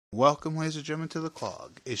Welcome, ladies and gentlemen, to the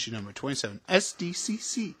CLOG, issue number 27,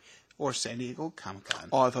 SDCC, or San Diego Comic-Con.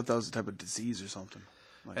 Oh, I thought that was a type of disease or something.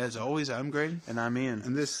 As always, I'm Greg. And I'm Ian.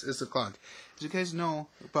 And this is the CLOG. As you guys know,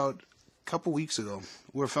 about a couple weeks ago,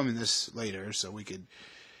 we're filming this later so we could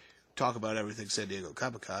talk about everything San Diego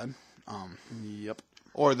Comic-Con. Yep.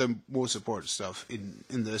 Or the most important stuff in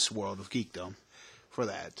this world of geekdom for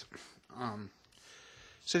that.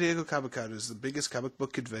 San Diego Comic-Con is the biggest comic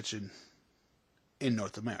book convention in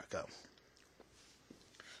North America.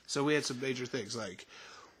 So we had some major things, like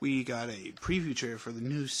we got a preview trailer for the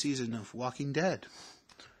new season of Walking Dead.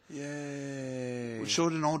 Yay. Which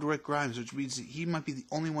showed an old Rick Grimes, which means he might be the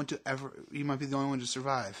only one to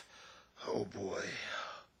survive. Oh boy.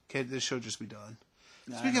 Can't this show just be done?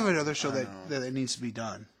 Speaking of another show that needs to be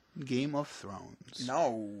done, Game of Thrones.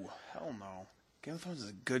 No. Hell no. Game of Thrones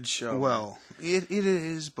is a good show. Well, it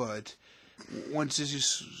is, but once you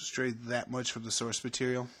stray that much from the source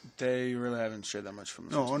material, they really haven't strayed that much from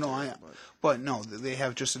the source material. But no, they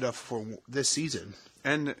have just enough for this season.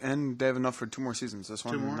 And they have enough for 2 more seasons. This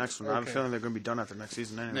one and the next one. Okay. I have a feeling they're going to be done after next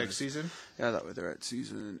season anyway. Next season? Yeah, that way they're at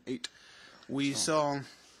season 8. We saw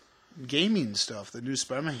gaming stuff, the new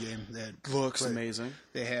Spider-Man game that looks amazing.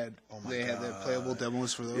 They had the playable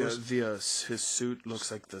demos for those. Yeah, his suit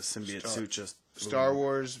looks like the symbiote suit. Just Star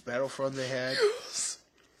Wars Battlefront they had. Yes.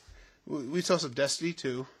 We saw some Destiny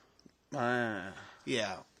too. Yeah.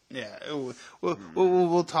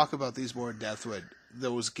 We'll talk about these more in depth when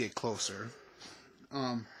those get closer.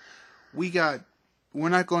 We're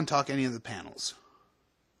not going to talk any of the panels.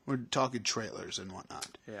 We're talking trailers and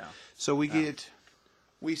whatnot. Yeah. So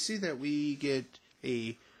we see that we get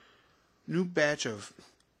a new batch of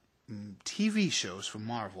TV shows from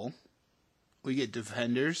Marvel. We get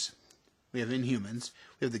Defenders. We have Inhumans.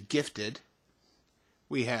 We have The Gifted.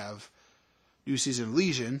 We have new season of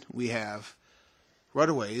Legion. We have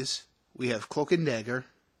Runaways. We have Cloak and Dagger.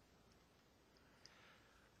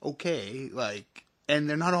 Okay, and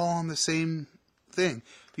they're not all on the same thing.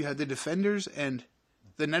 You have the Defenders and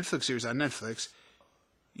the Netflix series on Netflix.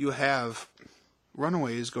 You have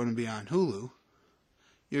Runaways going to be on Hulu.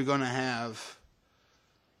 You're going to have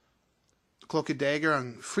Cloak and Dagger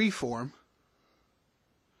on Freeform.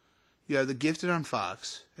 You have The Gifted on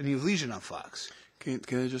Fox, and you have Legion on Fox. Can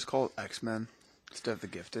they just call it X-Men instead of The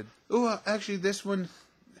Gifted? Oh, actually, this one,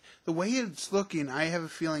 the way it's looking, I have a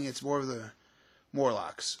feeling it's more of the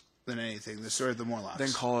Morlocks than anything. The story of the Morlocks.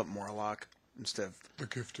 Then call it Morlock instead of The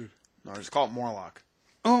Gifted. No, just call it Morlock.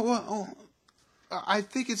 I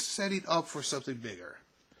think it's setting up for something bigger.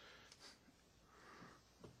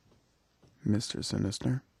 Mr.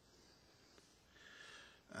 Sinister?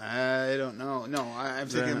 I don't know. No, I'm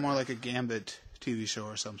thinking more like a Gambit TV show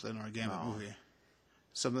or something, or a Gambit movie.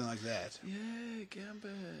 Something like that. Yay,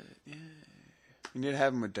 Gambit. Yay. You need to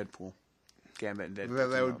have him with Deadpool. Gambit and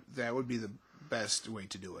Deadpool. That would be the best way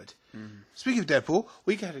to do it. Mm-hmm. Speaking of Deadpool,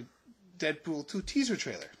 we got a Deadpool 2 teaser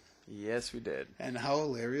trailer. Yes, we did. And how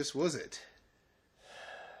hilarious was it?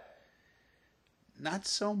 Not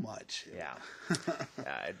so much. Yeah.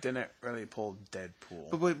 Yeah, it didn't really pull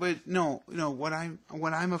Deadpool. But no, what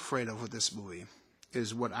I'm afraid of with this movie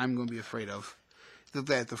is what I'm going to be afraid of.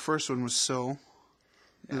 That the first one was so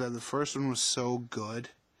good.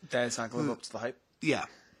 That it's not going to live up to the hype? Yeah.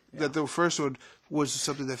 That the first one was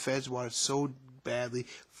something that fans wanted so badly.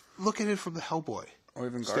 Look at it from the Hellboy. Or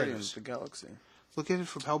even Guardians of the Galaxy. Look at it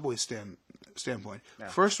from Hellboy's standpoint. Yeah.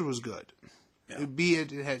 First one was good. Yeah.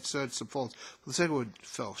 It had some faults. But the second one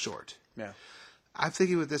fell short. Yeah. I'm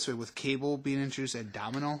thinking with this way, with Cable being introduced and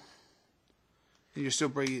Domino, and you still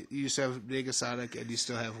have Negasonic, and you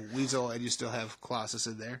still have Weasel, and you still have Colossus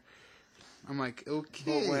in there. I'm like,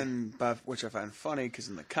 okay. But which I find funny, because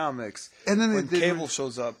in the comics, and then when Cable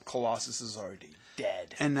shows up, Colossus is already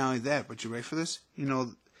dead. And not only that, but you ready for this?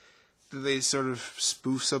 They sort of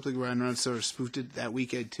spoofed something around, sort of spoofed it that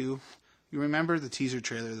weekend too. You remember the teaser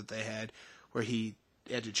trailer that they had, where he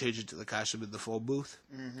had to change it to the costume in the phone booth?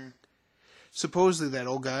 Mm-hmm. Supposedly that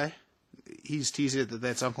old guy, he's teasing it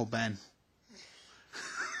that's Uncle Ben.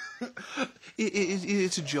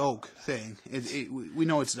 It's a joke thing. We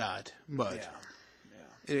know it's not, but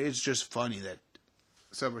it's just funny that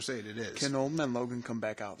some are saying it is. Can Old Man Logan come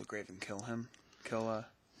back out of the grave and kill him? Kill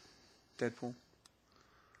Deadpool?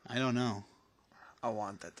 I don't know. I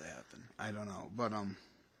want that to happen. I don't know, but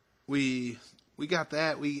we got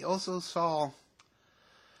that. We also saw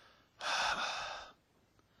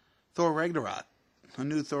Thor Ragnarok, a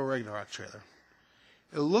new Thor Ragnarok trailer.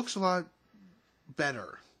 It looks a lot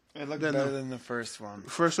better. It looked better than the first one.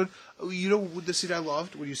 First one, the scene I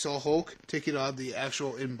loved when you saw Hulk taking on the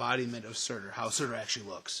actual embodiment of Surtur, how Surtur actually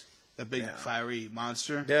looks. That big fiery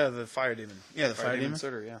monster. Yeah, the fire demon. Yeah, the fire demon.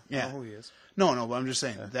 Sutter, yeah. Yeah. I know who he is. No, but I'm just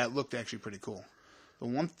saying, that looked actually pretty cool. The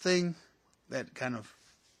one thing that kind of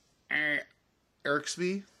irks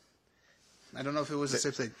me, I don't know if it was the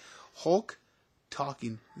same thing, Hulk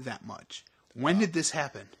talking that much. When did this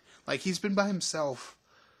happen? Like, he's been by himself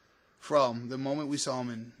from the moment we saw him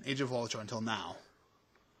in Age of Ultron until now.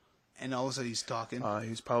 And all of a sudden he's talking.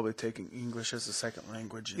 He's probably taking English as a second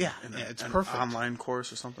language. It's an perfect. Online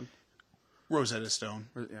course or something. Rosetta Stone.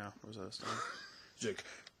 Yeah, Rosetta Stone. He's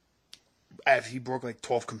like, he broke like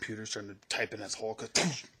 12 computers trying to type in as Hulk.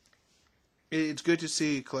 It's good to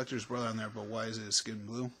see Collector's Brother on there, but why is it skin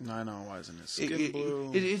blue? I know, why isn't it skin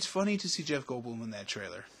blue? It's funny to see Jeff Goldblum in that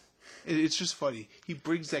trailer. It's just funny. He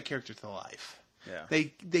brings that character to life. Yeah.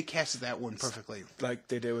 They casted that one perfectly. Like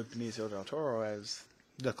they did with Benicio del Toro as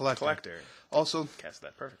The Collector. Also cast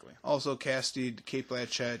that perfectly. Also casted Kate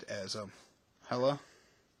Blanchett as Hela.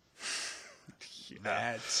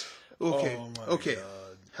 That's okay. Oh my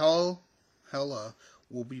God. Hela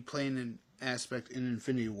will be playing an aspect in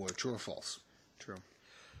Infinity War. True or false? True.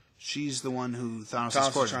 She's the one who Thanos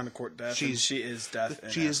is trying to court Death. She is Death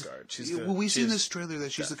in Asgard. We see in this trailer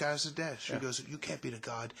that she's the goddess of death. She goes, "You can't beat a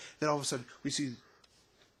god." Then all of a sudden, we see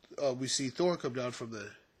Thor come down from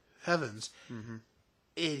the heavens, and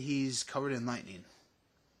he's covered in lightning.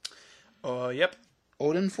 Yep.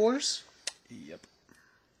 Odin Force. Yep.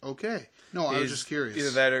 Okay. No, I was just curious.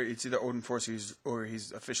 Either that, or it's either Odin Force, or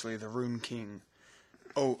he's officially the Rune King.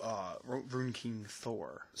 Rune King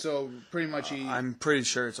Thor. So pretty much I'm pretty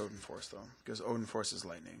sure it's Odin Force though, because Odin Force is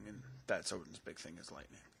lightning, and that's Odin's big thing is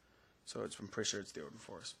lightning. So I'm pretty sure it's the Odin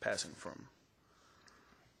Force passing from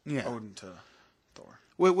Odin to Thor.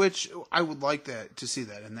 Which I would like to see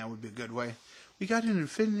that, and that would be a good way. We got an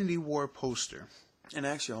Infinity War poster. And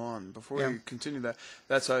actually, hold on, before we continue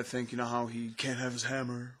that's how I think, you know how he can't have his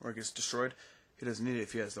hammer or it gets destroyed? He doesn't need it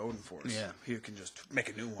if he has the Odin Force. Yeah. He can just make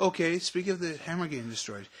a new one. Okay, speaking of the hammer getting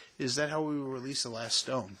destroyed, is that how we will release the last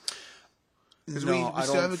stone? Because no, we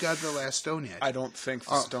still haven't got the last stone yet. I don't think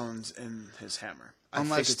the stone's in his hammer.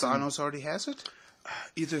 Unless Thanos already has it?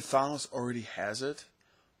 Either Thanos already has it,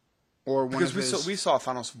 or because we saw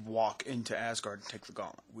Thanos walk into Asgard and take the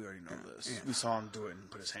gauntlet. We already know this. Yeah. We saw him do it and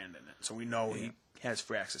put his hand in it, so we know he has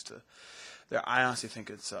free access to. There, I honestly think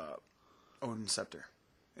it's Odin's scepter.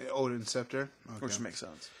 Odin's scepter, which makes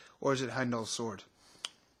sense. Or is it Heimdall's sword?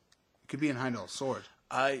 It could be in Heimdall's sword.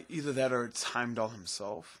 Either that or it's Heimdall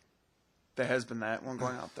himself. There has been that one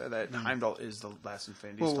going out there that Heimdall is the last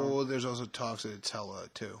Infinity Stone. Well, there's also talks that it's Hela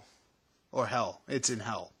too, or Hell. It's in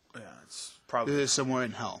Hell. Yeah, it's probably it's somewhere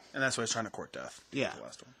in Hell, and that's why he's trying to court Death. Yeah, the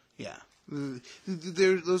last one. Yeah.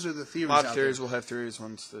 Those are the theories. A lot of theories will have theories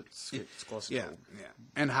once it's closer. Yeah, yeah.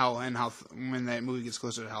 And how when that movie gets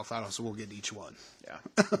closer to how Thanos, we'll get each one. Yeah.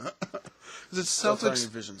 Because it's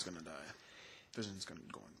Vision's gonna die. Vision's going to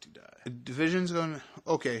die. Vision's going to...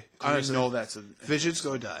 Okay. Honestly, know that's a... Vision's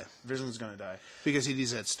going to die. Vision's going to die. Because he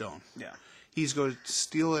needs that stone. Yeah. He's going to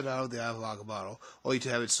steal it out of the Avalaga bottle, only to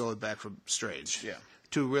have it stolen back from Strange. Yeah.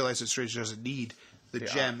 To realize that Strange doesn't need the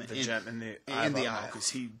gem in the eye. Because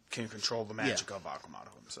he can control the magic of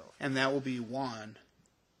Agamotto himself. And that will be Juan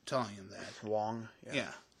telling him that. Wong? Yeah.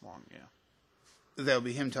 Wong, yeah. That will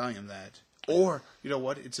be him telling him that. Or, you know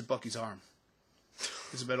what? It's a Bucky's arm.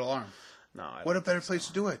 It's a metal arm. No, what a better place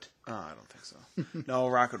to do it? I don't think so. No,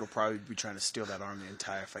 Rocket will probably be trying to steal that arm the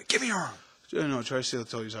entire fight. Give me your arm! No, try to steal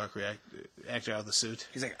Tony's arc reactor out of the suit.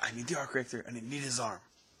 He's like, I need the arc reactor and I need his arm.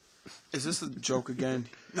 Is this the joke again?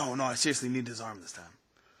 No, I seriously need his arm this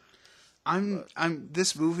time.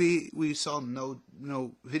 This movie, we saw no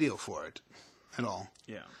video for it at all.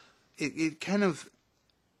 Yeah. It kind of,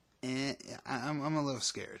 I'm a little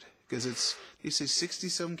scared because you say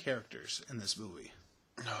 60-some characters in this movie.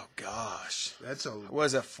 Oh gosh, that's a. What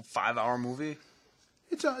is that? 5-hour movie?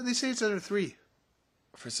 They say it's under 3.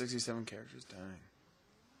 For 67 characters, dang.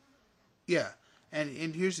 Yeah,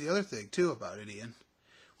 and here's the other thing too about it, Ian.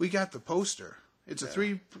 We got the poster. It's a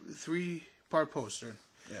 3-part poster.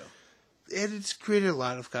 Yeah, and it's created a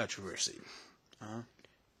lot of controversy.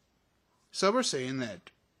 Some are saying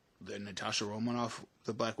that the Natasha Romanoff,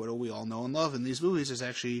 the Black Widow we all know and love in these movies, is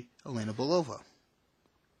actually Elena Belova.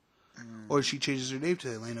 Or she changes her name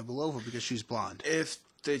to Elena Belova because she's blonde. If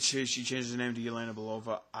she changes her name to Elena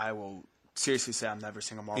Belova, I will seriously say I'm never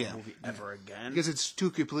seeing a Marvel movie ever again. Because it's two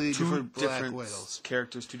completely different Black Widows.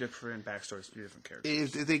 Characters, 2 different backstories, 2 different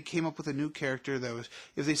characters. If they came up with a new character that was...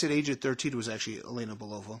 If they said Agent 13 was actually Elena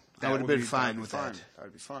Belova, I would have been fine with that. That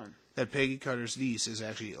would be fine. That Peggy Carter's niece is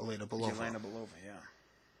actually Elena Belova. Elena Belova, yeah.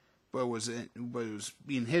 But it was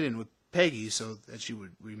being hidden with Peggy so that she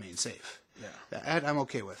would remain safe. Yeah. That I'm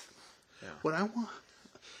okay with. Yeah. What I want,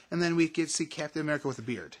 and then we get to see Captain America with a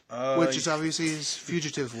beard, which is obviously his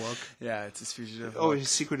fugitive look. Yeah, it's his fugitive. Oh, his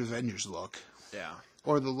Secret Avengers look. Yeah.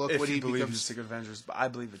 Or the look If when you he believe becomes it's Secret Avengers, but I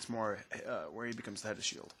believe it's more where he becomes the head of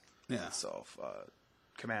S.H.I.E.L.D. Yeah. Itself,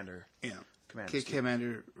 Commander. Yeah. Commander.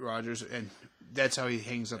 Commander Rogers, and that's how he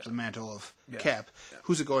hangs up the mantle of Yeah. Cap. Yeah.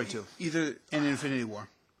 Who's it going to? Either In Infinity War.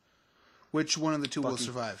 Which one of the two will Bucky.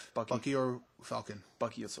 survive? Bucky. or Falcon?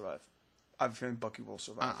 Bucky will survive. I have a feeling Bucky will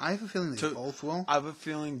survive. I have a feeling they both will. I have a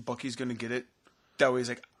feeling Bucky's going to get it. That way he's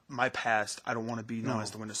like, my past, I don't want to be known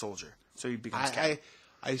as the Winter Soldier. So he becomes Cap.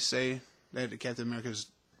 I say that Captain America's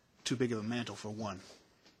too big of a mantle for one.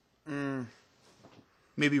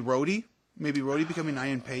 Maybe Rhodey? Maybe Rhodey becoming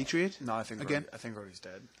Iron Patriot? No, I think again. I think Rhodey's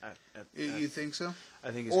dead. You think so?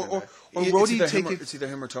 I think he's or Rhodey Rhodey it's either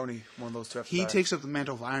him or Tony. One of those two. He takes up the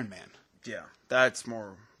mantle of Iron Man. Yeah, that's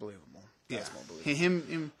more believable. That's Yeah. more believable.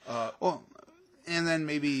 Him. And then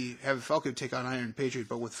maybe have Falcon take on Iron Patriot,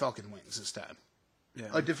 but with Falcon wings this time. Yeah.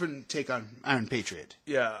 A different take on Iron Patriot.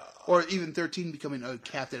 Yeah. Or even 13 becoming a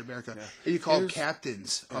Captain America. Yeah. And you call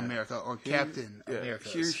Captains America or Captain America.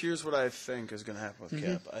 Here's what I think is going to happen with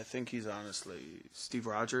Cap. I think he's honestly Steve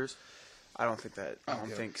Rogers. I don't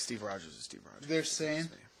think Steve Rogers is Steve Rogers. They're saying,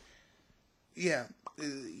 yeah,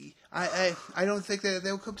 I don't think that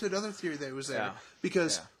they'll come to another theory that was there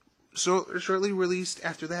because shortly released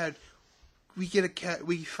after that,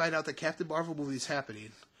 we find out the Captain Marvel movie is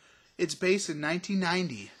happening. It's based in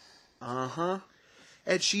 1990.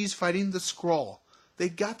 And she's fighting the Skrull. They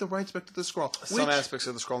got the rights back to the Skrull. Some aspects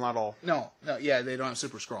of the Skrull, not all. No, yeah, they don't have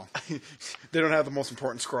Super Skrull. They don't have the most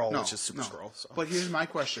important Skrull, which is Super Skrull. So. But here's my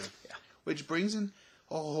question, which brings in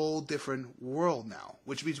a whole different world now,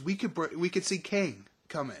 which means we could see Kang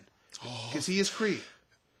come in because he is Kree.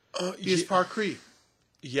 He is part Kree.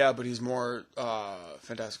 Yeah, but he's more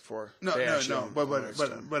Fantastic Four. No.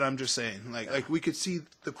 But I'm just saying, like we could see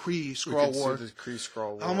the Kree Skrull War. See the Kree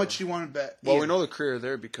Skrull War. How much do you want to bet? Well, we know the Kree are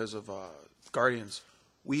there because of Guardians.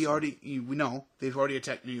 We know they've already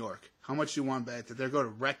attacked New York. How much do you want to bet that they're going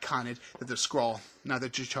to retcon it that the Skrull, not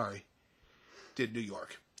that Chitauri, did New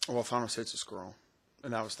York? Well, Thanos hates a Skrull,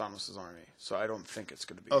 and that was Thanos' army. So I don't think it's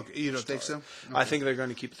going to be. Okay, you don't Chitauri. think so? Okay. I think they're going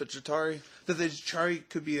to keep the Chitauri. That the Chitauri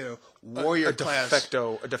could be a warrior class,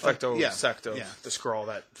 a de facto sect of the Skrull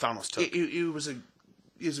that Thanos took. It was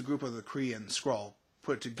a group of the Kree and Skrull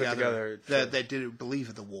put together that didn't believe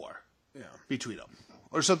in the war between them.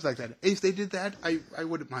 Or something like that. If they did that, I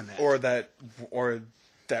wouldn't mind that. Or that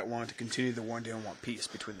wanted to continue the war and didn't want peace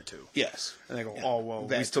between the two. Yes. And they go,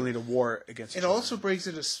 we still need a war against each other. It also brings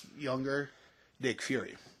in a younger Nick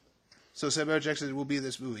Fury. So Samuel Jackson will be in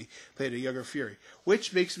this movie, playing a younger Fury.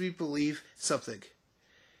 Which makes me believe something.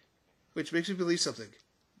 The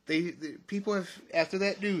people have, after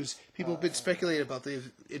that news, people have been speculating about the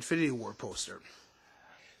Infinity War poster.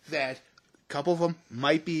 That a couple of them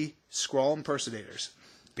might be Skrull impersonators.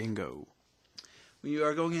 Bingo. When you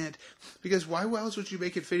are going in, because why else would you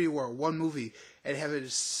make Infinity War one movie and have a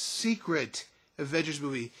secret Avengers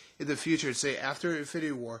movie in the future and say after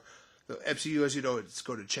Infinity War, the MCU as you know it's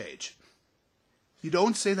going to change? You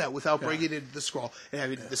don't say that without bringing in the Skrull and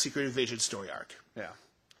having the Secret Invasion story arc. Yeah.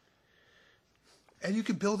 And you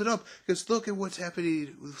can build it up because look at what's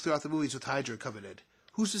happening throughout the movies with Hydra coming in.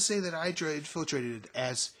 Who's to say that Hydra infiltrated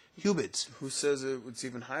as humans? Who says it's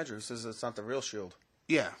even Hydra? Who says it's not the real S.H.I.E.L.D.?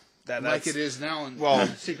 Yeah. Like it is now in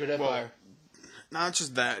Secret Empire. Not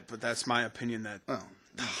just that, but that's my opinion that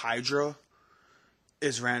Hydra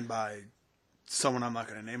is ran by someone I'm not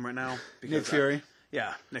going to name right now. Nick Fury.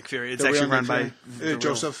 Nick Fury. It's actually run by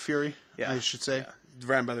Joseph Fury, I should say. Yeah.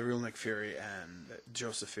 Ran by the real Nick Fury and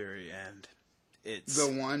Joseph Fury, and it's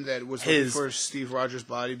the one that was looking for Steve Rogers'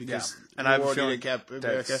 body because and I have a feeling Captain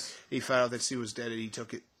America. He found out that Steve was dead and he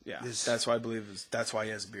took it. Yeah, that's why I believe that's why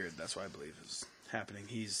he has a beard. That's why I believe is happening.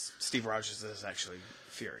 Steve Rogers is actually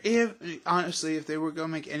Fury. Honestly, if they were going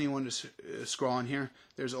to make anyone to scroll on here,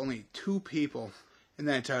 there's only two people in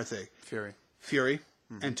that entire thing: Fury,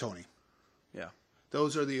 and Tony. Yeah,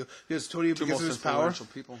 those are because Tony because of his power.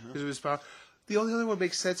 People, because of his power. The only other one that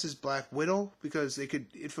makes sense is Black Widow because they could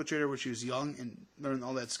infiltrate her when she was young and learn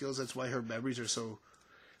all that skills. That's why her memories are so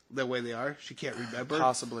the way they are. She can't remember.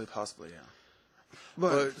 Possibly, yeah.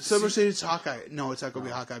 But some are saying it's Hawkeye. No, it's not going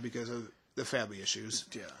to be Hawkeye because of the family issues.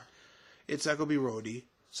 Yeah. It's not going to be Rhodey.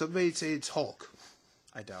 Somebody say it's Hulk.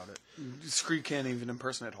 I doubt it. Screed can't even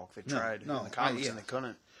impersonate Hulk. They tried in the comics and they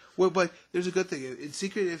couldn't. Well, but there's a good thing. If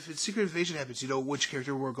Secret Invasion happens, you know which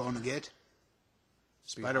character we're going to get?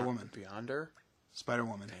 Spider-Woman. Beyonder?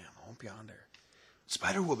 Spider-Woman. Damn, I won't Beyonder.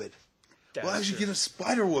 Spider-Woman. Why did you get a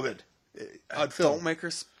Spider-Woman? on film. Don't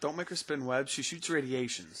make her spin webs. She shoots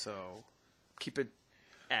radiation, so keep it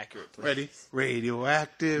accurate, please. Ready?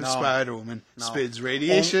 Radioactive No. Spider-Woman No. spins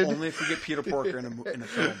radiation. Only if we get Peter Porker in a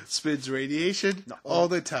film. Spins radiation No. all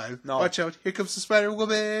the time. No. Watch out! Here comes the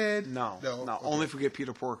Spider-Woman. No. Okay. Only if we get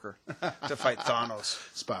Peter Porker to fight Thanos.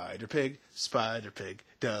 Spider-Pig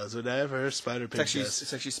does whatever Spider-Pig does.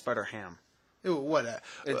 It's actually Spider-Ham. What?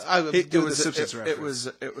 It's- I would do the was Simpsons it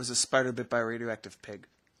reference. was a spider bit by a radioactive pig.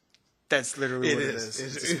 That's literally what it is.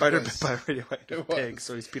 It's a It spider was. bit by a radioactive It was. pig,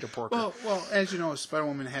 so he's Peter Porker. Well, as you know,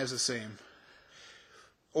 Spider-Woman has the same,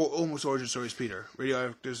 almost origin story as Peter.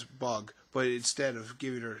 Radioactive bug, but instead of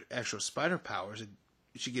giving her actual spider powers,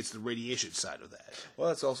 she gets the radiation side of that. Well,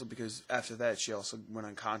 that's also because after that, she also went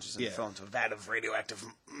unconscious and fell into a vat of radioactive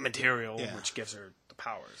material, which gives her the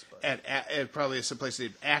powers. But At probably some place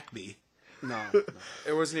named Acme. no,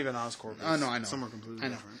 it wasn't even Oscorp. Oh, no, I know. Somewhere completely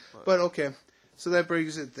different. But okay, so that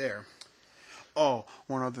brings it there. Oh,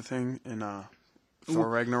 one other thing in Thor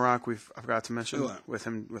Ragnarok, I forgot to mention What?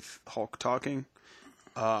 with Hulk talking.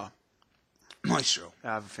 Maestro. I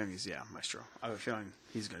have a feeling Maestro. I have a feeling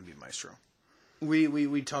he's going to be Maestro.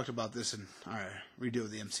 We talked about this in our redo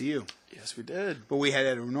of the MCU. Yes, we did. But we had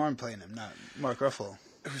Edward Norton playing him, not Mark Ruffalo.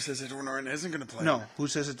 Who says Edward Norton isn't going to play? No, who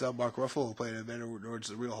says it's Mark Ruffalo playing him? Edward Norton's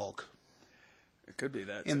the real Hulk. It could be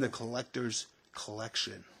that. In the collector's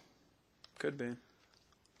collection. Could be.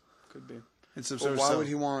 It's some Well, sort of why stuff. would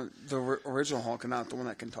he want the original Hulk and not the one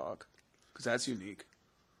that can talk? Because that's unique.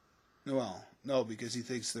 Well, no, because he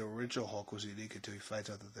thinks the original Hulk was unique until he finds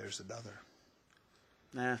out that there's another.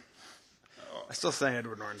 Nah. I still think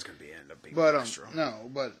Edward Norton's going to end up being But Maestro.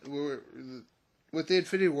 with the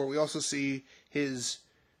Infinity War, we also see his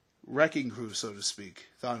wrecking crew, so to speak,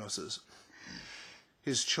 Thanos's,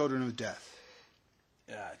 his children of death.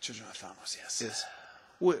 Yeah, Children of Thanos, yes. Yes.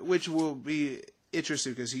 Which will be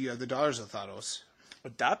interesting because he the daughters of Thanos.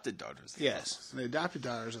 Adopted daughters. Yes, the adopted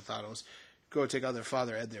daughters of Thanos go take out their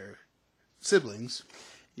father and their siblings.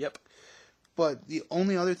 Yep. But the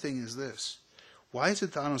only other thing is this: why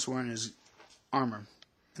isn't Thanos wearing his armor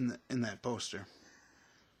in that poster?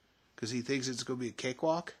 Because he thinks it's going to be a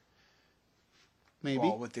cakewalk. Maybe.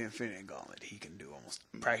 Well, with the Infinity Gauntlet, he can do almost.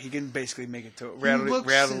 He can basically make it to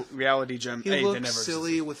a reality gem. He looks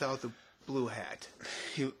silly without the blue hat.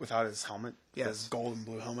 Without his helmet. Yes. His gold and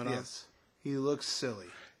blue helmet on. Yes, he looks silly.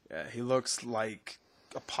 Yeah, he looks like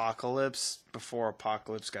Apocalypse before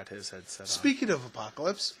Apocalypse got his head set on. Speaking of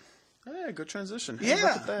Apocalypse, Yeah, good transition. Hey,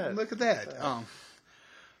 yeah, look at that.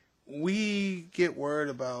 We get word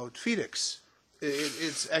about Phoenix.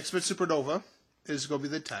 It's X-Men Supernova is going to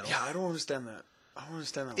be the title. Yeah, I don't understand that. I don't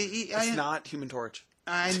understand that. It's not Human Torch.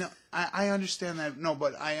 I know. I understand that. No,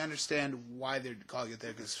 but I understand why they're calling it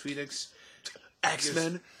that because Phoenix.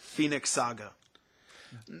 X-Men Phoenix Saga.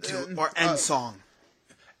 Or End Song.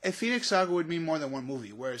 A Phoenix Saga would mean more than one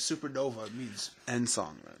movie, whereas Supernova means End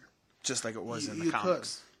Song, then. Just like it was in the you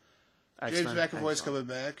comics. James X-Men, McAvoy's End Song. coming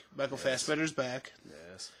back. Michael Fassbender's back.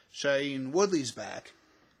 Yes. Shailene Woodley's back.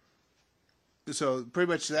 So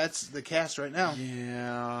pretty much that's the cast right now,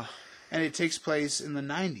 Yeah. and it takes place in the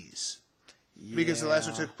 90s because the last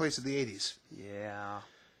one took place in the 80s. Yeah.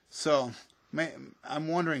 So I'm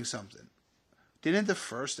wondering something. Didn't the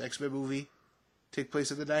first X-Men movie take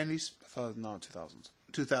place in the 90s? I thought, no, 2000s.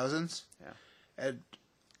 2000s? Yeah.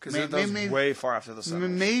 Because May- that was may- way far after the summer.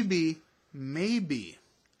 Maybe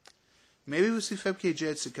we'll see Femke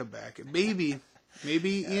Janssen come back. Maybe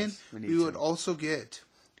Ian, we need we would to. also get.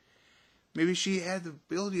 Maybe she had the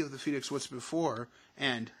ability of the Phoenix once before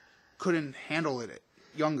and couldn't handle it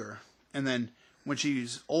younger, and then when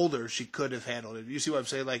she's older, she could have handled it. You see what I'm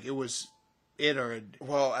saying? Like it was it or it.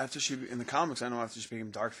 Well, in the comics, I know after she became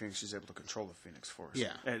Dark Phoenix, she's able to control the Phoenix Force.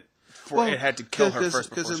 Yeah. It had to kill her first.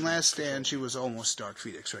 Because before in she Last could Stand, she was almost Dark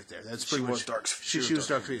Phoenix right there. That's pretty She much was Dark- She she was was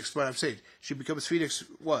Dark Dark Phoenix. But I'm saying she becomes Phoenix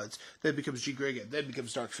once, then becomes Jean Grey again, then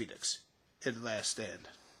becomes Dark Phoenix in Last Stand.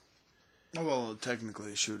 Well,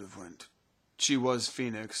 technically, she would have went. She was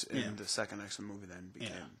Phoenix in Yeah. the second X-Men movie, then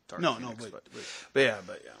became Dark No, Phoenix. but but yeah.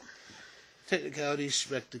 technicalities,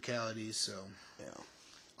 spectacalities. So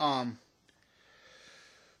Yeah.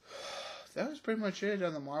 that was pretty much it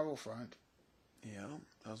on the Marvel front. Yeah,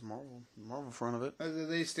 that was Marvel. Marvel front of it.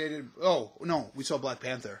 They stated, "Oh no, we saw Black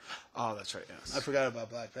Panther." Oh, that's right. Yes. I forgot about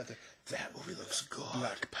Black Panther. That movie looks good.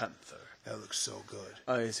 Black Panther. That looks so good.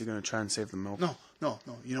 Oh, is he going to try and save the milk? No.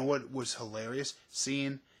 You know what was hilarious?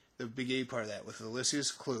 Seeing the beginning part of that with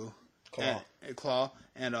Alicia's Claw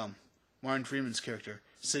and Martin Freeman's character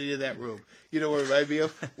sitting in that room. You know what it reminded me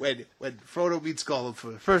of? When Frodo meets Gollum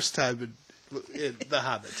for the first time The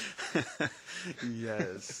Hobbit.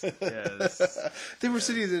 Yes. They were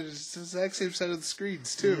sitting at the exact same side of the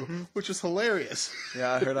screens too, which was hilarious.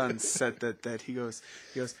 Yeah, I heard on set that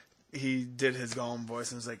he did his Gollum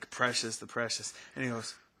voice and was like, "Precious, the precious," and he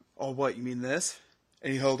goes, "Oh, what? You mean this?"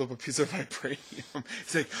 And he held up a piece of vibranium.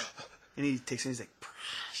 He's like, and he takes it and he's like,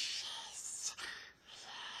 "Precious,"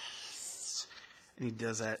 and he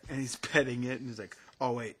does that and he's petting it and he's like,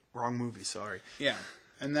 "Oh wait, wrong movie, sorry." Yeah,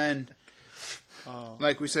 and then,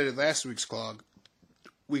 like we said at last week's CLOG,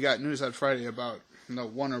 we got news on Friday about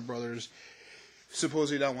Warner Brothers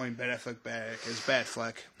supposedly not wanting Ben Affleck back as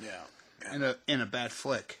Batfleck. Yeah. In a bad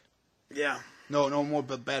flick. Yeah. No more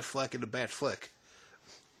but bad fleck in a bad flick.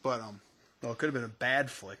 But Well, it could have been a bad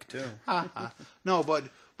flick too. no, but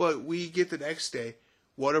we get the next day,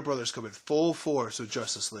 Warner Brothers coming full force with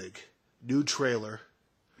Justice League, new trailer,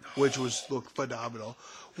 which looked phenomenal.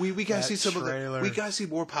 We gotta see some trailer. we gotta see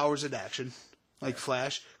more powers in action, like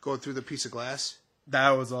Flash going through the piece of glass,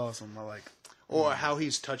 That was awesome. I like. or how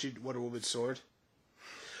he's touching Wonder Woman's sword.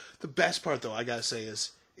 The best part, though, I gotta say,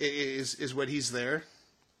 is when he's there.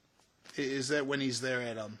 Is that when he's there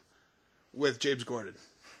at with James Gordon,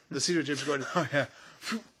 the scene with James Gordon? Oh yeah.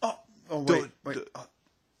 Wait.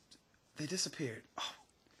 They disappeared. Oh,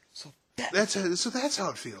 so that's how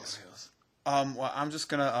it feels. Well, I'm just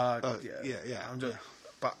gonna. Yeah. I'm just.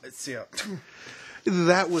 But see ya.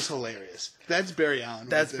 That was hilarious. That's Barry Allen.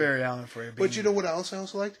 That's right there. Barry Allen for you. But you know what else I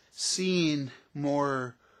also liked? Seeing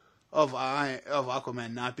more of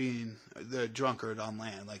Aquaman not being the drunkard on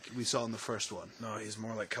land like we saw in the first one. No, he's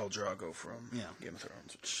more like Khal Drogo from Game of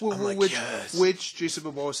Thrones. Which Jason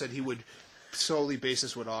Momoa said he would solely base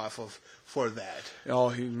this one off of for that. Oh,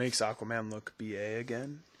 he makes Aquaman look BA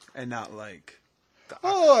again, and not like.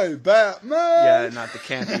 Hi, Batman. Yeah, not the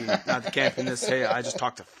campiness. Hey, I just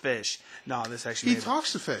talked to fish. No, this actually. He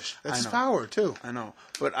talks to fish. That's his power too. I know,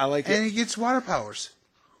 but I like it. And he gets water powers.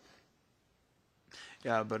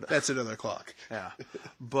 Yeah, but that's another clock. Yeah,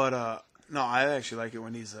 but no, I actually like it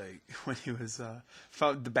when he's like when he was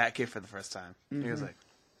found the Batcave for the first time. Mm-hmm. He was like,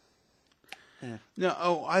 yeah.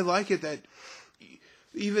 No, I like it that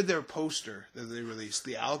even their poster that they released,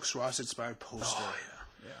 the Alex Ross inspired poster. Oh yeah.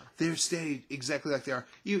 They're staying exactly like they are.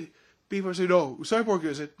 People say, no, Cyborg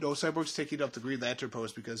isn't. No, Cyborg's taking up the Green Lantern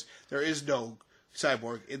pose because there is no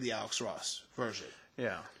Cyborg in the Alex Ross version.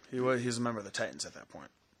 Yeah, he's a member of the Titans at that point.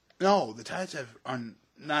 No, the Titans are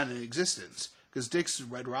not in existence because Dick's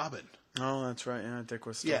Red Robin. Oh, that's right. Yeah, Dick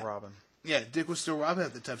was still Robin. Yeah, Dick was still Robin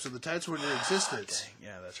at the time, so the Titans were in existence. Dang.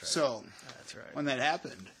 Yeah, that's right. So that's right. When that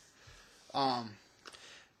happened, yeah.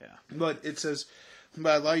 But it says,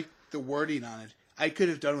 but I like the wording on it. I could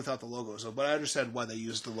have done without the logos, though, but I understand why they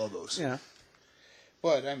used the logos. Yeah.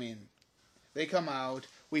 But, I mean, they come out.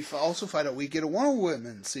 We also find out we get a Wonder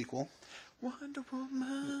Woman sequel. Wonder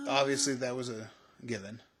Woman. Obviously, that was a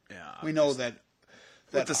given. Yeah. We know that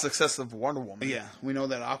with the success of Wonder Woman. Yeah. We know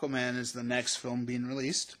that Aquaman is the next film being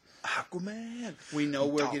released. Aquaman. We know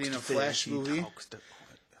we're getting a Flash movie.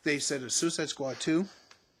 They said a Suicide Squad 2.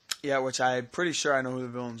 Yeah, which I'm pretty sure I know who the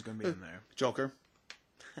villain's going to be in there. Joker.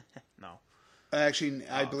 No. Actually,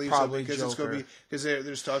 I believe so because Joker. it's going to be because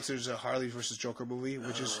there's talks. There's a Harley versus Joker movie,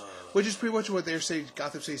 which is pretty much what they're saying.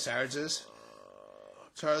 Gotham City Sirens is.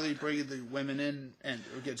 It's Harley bringing the women in and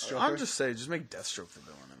gets Joker. I'm just saying, just make Deathstroke the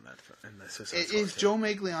villain in that. Is Joe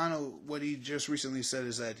Magliano what he just recently said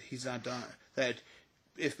is that he's not done that.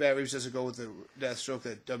 If Matt Reeves doesn't go with the Deathstroke,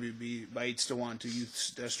 that WB might still want to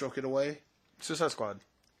use Deathstroke it away. Suicide Squad.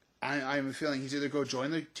 I have a feeling he's either going to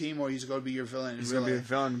join the team or he's going to be your villain. He's going to be a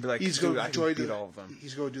villain and be like, he's going to join beat all of them.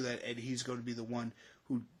 He's going to do that, and he's going to be the one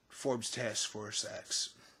who forms Task Force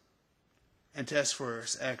X. And Task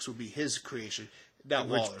Force X will be his creation, not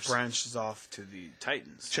Which Waller's. branches off to the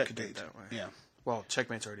Titans. Checkmate. That way. Yeah. Well,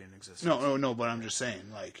 Checkmate's already in existence. No, but I'm just saying,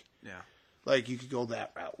 yeah. Like, you could go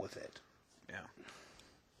that route with it. Yeah.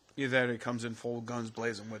 Either it comes in full guns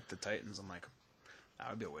blazing with the Titans. I'm like,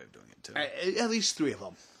 that would be a way of doing it, too. At least 3 of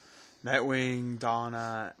them. Nightwing,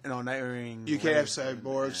 Donna, Nightwing. You can't have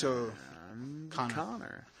Cyborg, so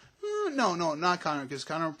Connor. No, not Connor, because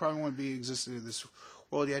Connor probably won't be existing in this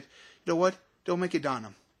world yet. You know what? Don't make it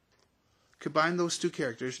Donna. Combine those 2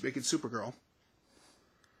 characters, make it Supergirl.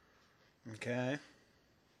 Okay.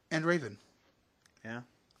 And Raven. Yeah.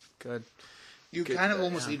 Good. You kind of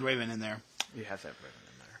almost need Raven in there. You have to have Raven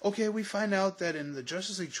in there. Okay, we find out that in the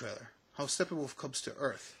Justice League trailer, how Steppenwolf comes to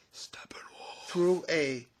Earth. Steppenwolf. Through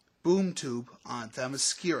a boom tube on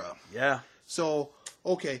Themyscira. Yeah. So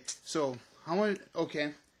how much?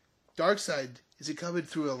 Okay, Darkseid, is he coming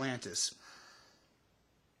through Atlantis?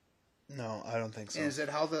 No, I don't think so. And is that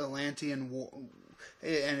how the Atlantean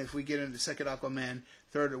And if we get into second Aquaman,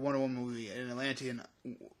 third Wonder Woman movie, an Atlantean,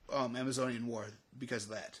 Amazonian war because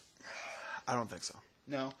of that. I don't think so.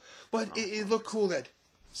 No, but it looked cool that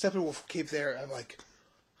Steppenwolf came there. I'm like,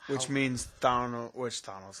 Which means Thanos.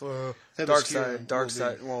 That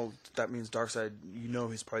Darkseid. Well, that means Darkseid. You know,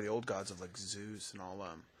 he's probably the old gods of like Zeus and all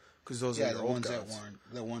them, because those are the the old ones gods.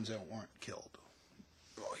 the ones that weren't killed.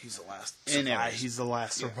 Well, he's the last. And Ares. He's the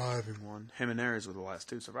last surviving one. Him and Ares were the last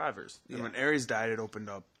two survivors. And when Ares died, it opened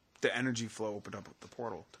up the energy flow. Opened up the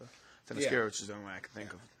portal to Themyscira, which is the only way I can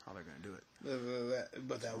think of how they're going to do it.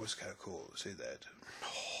 But that was kind of cool to see that. Oh,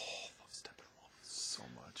 I love Steppenwolf so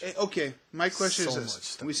much. Okay, my question is So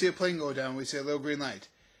this: much we see a plane go down, we see a little green light.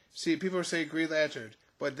 See, people are saying Green Lantern,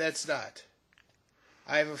 but that's not.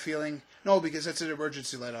 I have a feeling because that's an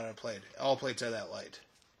emergency light on a plane. All planes have that light.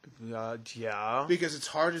 Yeah. Because it's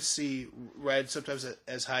hard to see red sometimes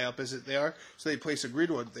as high up as they are, so they place a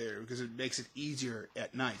green one there because it makes it easier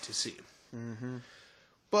at night to see. Mm-hmm.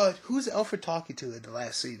 But who's Alfred talking to in the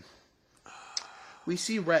last scene? We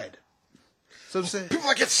see red. So I'm saying, People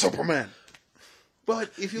like it's Superman.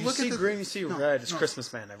 but if you look see at the green, you see red. It's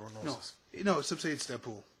Christmas Man. Everyone knows. No, some say it's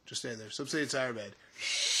Deadpool. Just stay there. Some say it's Iron Man.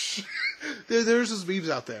 There's those memes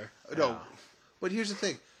out there. No, but here's the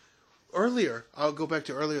thing. Earlier, I'll go back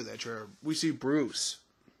to earlier that year. We see Bruce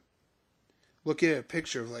looking at a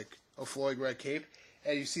picture of like a flowing red cape,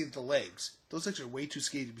 and you see the legs. Those legs are way too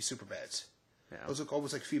skinny to be Superman's. Yeah. Those look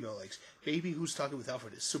almost like female legs. Maybe who's talking with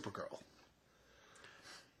Alfred is Supergirl.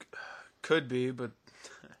 Could be, but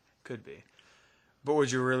could be. But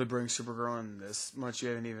would you really bring Supergirl in this much? You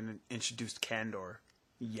haven't even introduced Kandor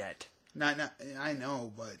yet. Not. I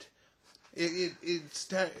know, but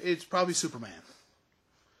it's probably Superman.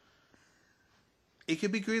 It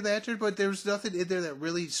could be Green Lantern, but there's nothing in there that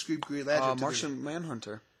really screamed Green Lantern. Martian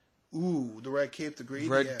Manhunter. Ooh, the red cape, the green.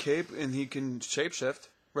 Red cape, and he can shapeshift.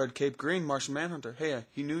 Red cape, green, Martian Manhunter. Hey,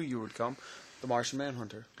 he knew you would come. The Martian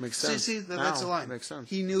Manhunter. Makes sense. See, that's the line. Makes sense.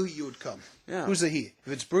 He knew you would come. Yeah. Who's the he?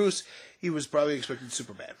 If it's Bruce, he was probably expecting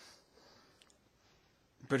Superman.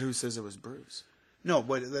 But who says it was Bruce? No,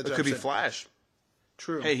 but that's It could be Flash.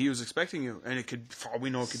 True. Hey, he was expecting you, and it could. For all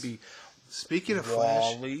we know, it could be Speaking of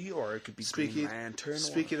Flash, Wally, or it could be Green Lantern.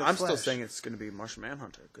 Speaking of I'm Flash, still saying it's going to be Martian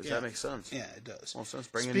Manhunter because that makes sense. Yeah, it does. Well, sense.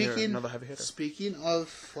 Bring in here another heavy hitter. Speaking of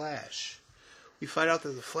Flash, we find out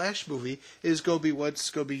that the Flash movie is going to be what's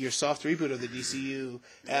going to be your soft reboot of the DCU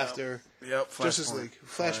after Justice League.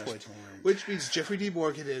 Flashpoint. Which means Jeffrey D.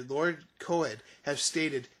 Morgan and Lord Cohen have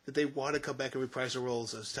stated that they want to come back and reprise the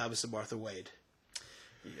roles as Thomas and Martha Wade.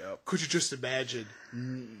 Yep. Could you just imagine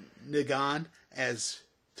Negan as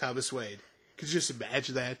Thomas Wade? Could you just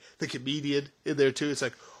imagine that? The comedian in there, too. It's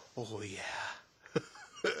like, oh, yeah.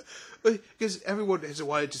 Because everyone has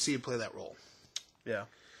wanted to see him play that role. Yeah.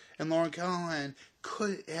 And Lauren Callahan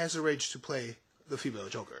has arranged to play the female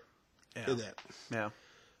Joker in that. Yeah.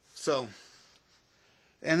 So,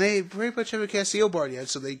 and they pretty much haven't cast Eobard yet,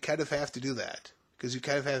 so they kind of have to do that. Because you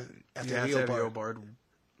kind of have to have Eobard.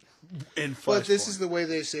 In but this is the way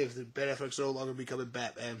they say if Ben Affleck's no longer becoming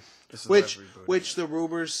Batman. Which the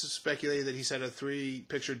rumors speculate that he signed a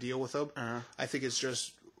 3-picture deal with them. I think it's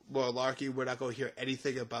just malarkey. We're not going to hear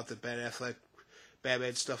anything about the Ben Affleck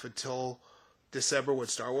Batman stuff until December when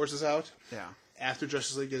Star Wars is out. Yeah. After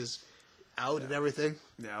Justice League is out and everything.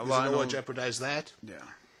 Yeah. Well, I don't want to jeopardize that.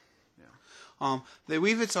 Yeah. They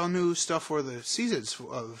weave its all new stuff for the seasons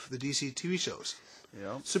of the DC TV shows.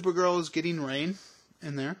 Yeah. Supergirl is getting Rain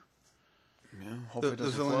in there. Yeah, hopefully the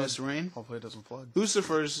villainous flood. Rain. Hopefully it doesn't flood.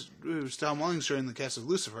 Lucifer's Tom Wellingsford in the cast of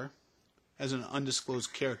Lucifer as an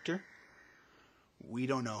undisclosed character. We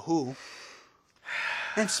don't know who.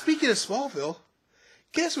 And speaking of Smallville,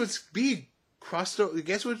 guess what's being crossed over?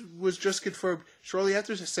 Guess what was just confirmed shortly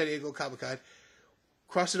after San Diego Comic-Con?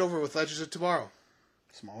 Crossed it over with Legends of Tomorrow.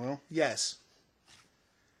 Smallville? Yes.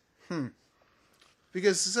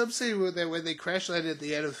 Because some say that when they crash landed at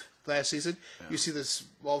the end of last season, you see the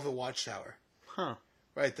Smallville Watchtower. Huh.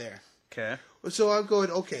 Right there. Okay. So I'm going,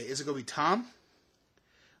 okay, is it going to be Tom?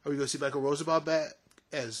 Are we going to see Michael Rosenbaum back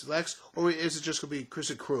as Lex? Or is it just going to be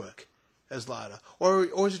Kristen Cruick as Lana? Or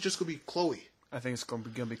is it just going to be Chloe? I think it's going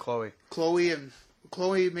to be Chloe.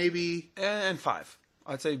 Chloe maybe... And 5.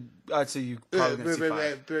 I'd say you probably going to see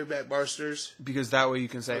 5. Bring back Marsters. Because that way you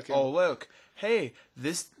can say, oh, look, hey,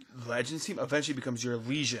 this Legends team eventually becomes your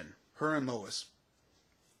Legion. Her and Lois.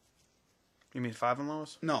 You mean 5 and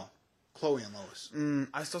Lois? No. Chloe and Lois.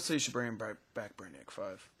 I still say you should bring back Brainiac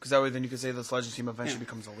 5. Because that way then you can say this Legends team eventually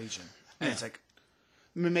becomes a Legion. And it's like...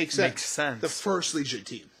 It makes sense. Makes sense. The first Legion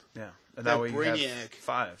team. Yeah. And that way you Brainiac, have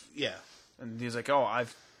 5. Yeah. And he's like, oh, I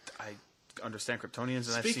understand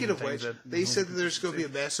Kryptonians. And Speaking of which, they said that there's going to be a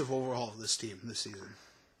massive overhaul of this team this season.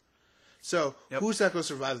 So, who's not going to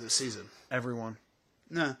survive this season? Everyone.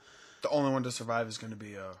 Nah. The only one to survive is going to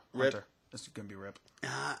be Hunter. It's going to be Rip.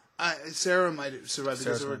 Sarah might survive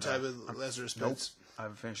because of her time with Lazarus Pits. Nope. I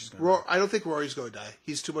have a feeling she's going to die. I don't think Rory's going to die.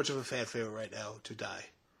 He's too much of a fan favorite right now to die.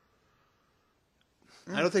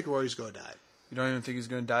 I don't think Rory's going to die. You don't even think he's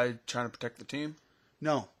going to die trying to protect the team?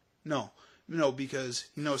 No, because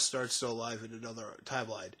he knows Stark's still alive in another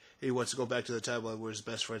timeline. And he wants to go back to the timeline where his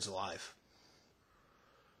best friend's alive.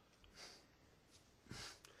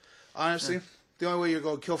 Honestly, the only way you're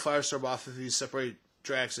going to kill Firestorm off if you separate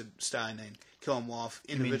Drax and Stein and kill them off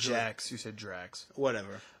individually. You mean Jax? You said Drax.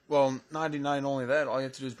 Whatever. Well, not only that, all you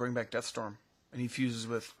have to do is bring back Deathstorm. And he fuses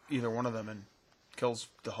with either one of them and kills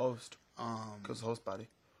the host. Kills the host body.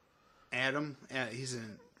 Adam, he's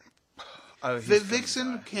in...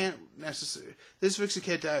 Vixen can't necessarily... This Vixen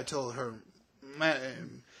can't die until her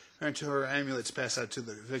amulets pass out to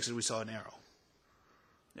the Vixen we saw in Arrow.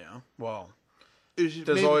 Yeah, well...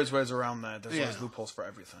 There's always ways around that. There's always loopholes for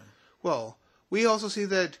everything. Well, we also see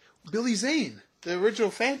that Billy Zane, the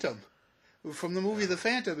original Phantom, from the movie The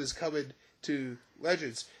Phantom, is coming to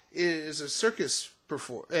Legends. Is a circus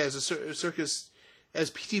as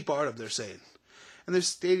P.T. Barnum, they're saying. And they're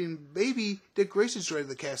stating maybe Dick Grayson's joining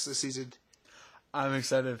the cast this season. I'm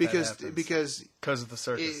excited because of the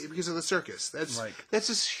circus. Because of the circus. That's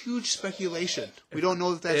just huge speculation. We don't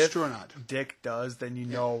know if that's true or not. If Dick does, then you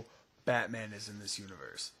know Batman is in this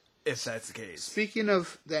universe. If that's the case. Speaking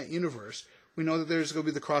of that universe, we know that there's going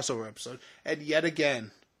to be the crossover episode. And yet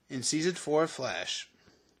again, in Season 4 of Flash...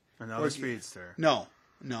 Another speedster. No.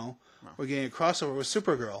 We're getting a crossover with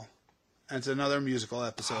Supergirl. And it's another musical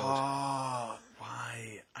episode. Oh,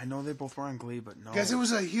 why? I know they both were on Glee, but no. Because it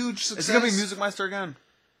was a huge success. Is it going to be Music Master again?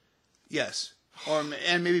 Yes.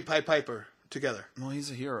 And maybe Pied Piper together. No, he's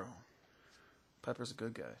a hero. Piper's a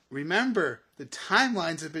good guy. Remember, the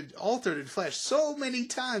timelines have been altered in Flash so many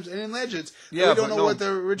times and in Legends that we don't know what the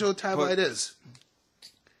original timeline is.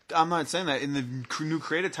 I'm not saying that. In the new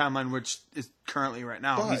creative timeline, which is currently right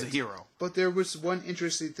now, he's a hero. But there was one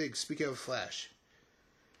interesting thing, speaking of Flash.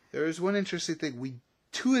 There was one interesting thing.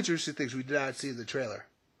 Two interesting things we did not see in the trailer.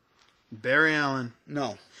 Barry Allen.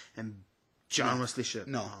 No. And John Wesley Shipp.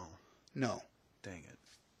 No. Dang it.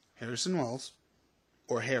 Harrison Wells.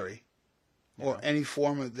 Or Harry. Yeah. Or any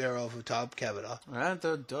form thereof of Tom Cavanaugh.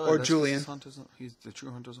 Or Julian. He's the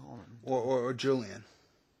true Hunter's Holman. Or Julian.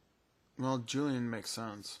 Well, Julian makes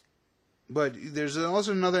sense. But there's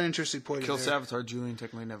also another interesting point. Kill Savitar, Julian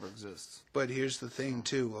technically never exists. But here's the thing,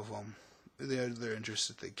 too, of the other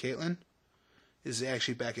interesting thing. Caitlin is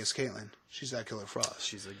actually back as Caitlin. She's not Killer Frost.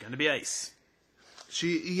 She's going to be Ice.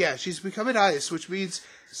 She's becoming Ice, which means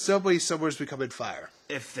somebody somewhere's becoming Fire.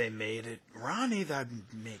 If they made it Ronnie, that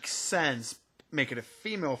makes sense. Make it a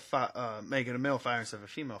male Fire instead of a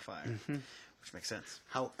female Fire. Mm-hmm. Which makes sense.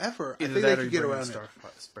 However, I think they could get around it.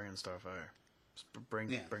 Bring in Starfire.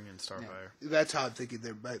 Bring in Starfire. Yeah. That's how I'm thinking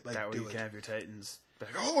they might that way do you it. can have your Titans.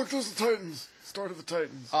 Like, oh, look, there's the Titans. Start of the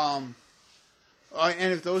Titans.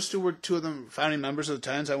 And if those two were two of the founding members of the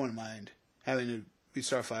Titans, I wouldn't mind having to be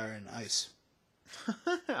Starfire and Ice.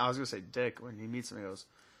 I was going to say Dick when he meets him. He goes,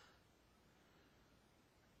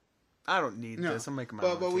 I don't need this. I'm making my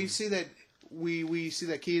own. But we see that we see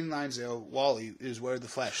that Keaton Linesdale, Wally, is wearing the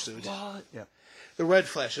Flash suit. What? Yeah. The red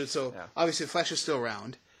Flash suit. So obviously Flash is still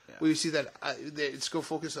around. Yeah. We see that it's going to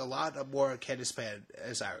focus a lot more on Candice Pad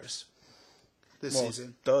as Iris this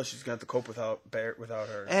season. She's got to cope without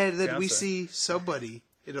her. And then we see somebody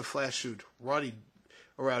in a Flash suit running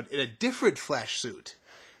around in a different Flash suit.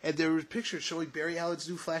 And there were pictures showing Barry Allen's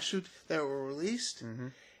new Flash suit that were released. Mm-hmm.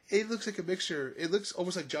 It looks like a mixture. It looks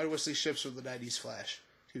almost like John Wesley Ships from the 90s Flash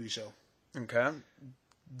TV show. Okay.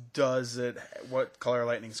 What color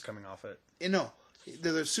lightning's coming off it? No.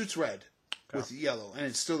 The suit's red with yellow, and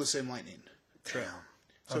it's still the same lightning trail.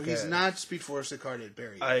 So he's not Speed Force incarnate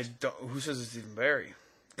Barry. Who says it's even Barry?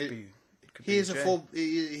 He has a full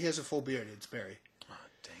beard. It's Barry. Oh,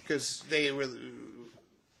 dang. Because they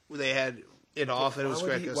had it off, and it was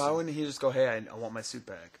correct. Why wouldn't he just go, hey, I want my suit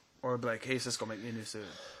back? Or be like, hey, Cisco, make me a new suit.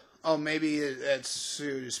 Oh, maybe that's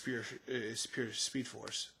pure Speed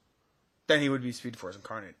Force. Then he would be Speed Force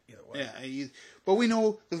incarnate either way. Yeah, but we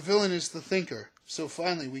know the villain is the Thinker. So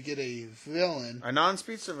finally, we get a villain. A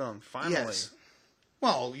non-speedster villain, finally. Yes.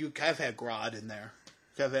 Well, you have had Grodd in there.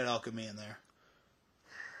 You have had Alchemy in there.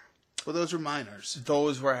 Well, those were minors.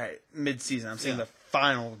 Those were mid-season. I'm saying the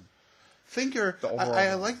final... Thinker,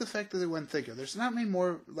 I like the fact that they went Thinker. There's not many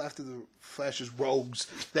more left of the Flash's rogues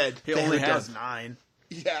that he only has 9.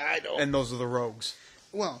 Yeah, I know. And those are the rogues.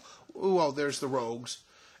 Well, well, there's the Rogues,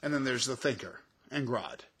 and then there's the Thinker and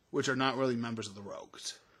Grodd, which are not really members of the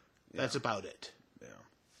Rogues. That's about it. Yeah.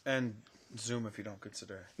 And Zoom, if you don't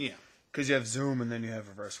consider. Yeah. Because you have Zoom and then you have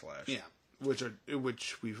Reverse Flash. Yeah.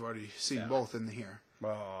 Which we've already seen both in here.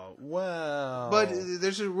 Well. But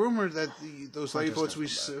there's a rumor that those lifeboats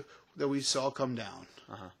that we saw come down,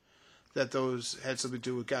 that those had something to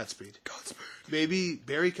do with Godspeed. Maybe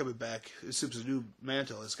Barry coming back assumes a new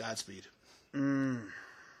mantle as Godspeed. I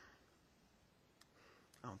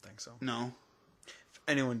don't think so. No. If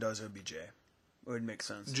anyone does, it would be Jay. It would make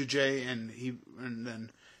sense. Jay and then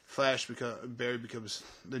Flash Barry becomes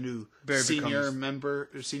the new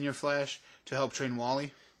senior Flash to help train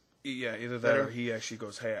Wally. Yeah, either that or he actually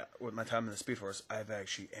goes, hey, with my time in the Speed Force, I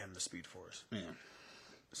actually am the Speed Force. Yeah.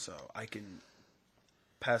 So I can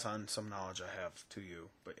pass on some knowledge I have to you,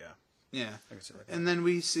 but yeah. Yeah. I can see that. And then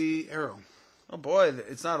we see Arrow. Oh boy,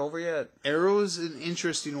 it's not over yet. Arrow's an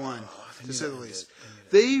interesting one, to say the least.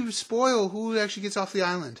 They spoil who actually gets off the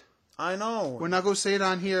island. I know. We're not going to say it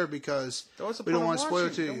on here because we don't want to spoil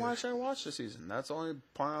it to you. Why should I watch the season? That's the only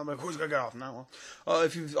point I'm like, who's going to get off? Not one.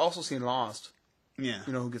 If you've also seen Lost, you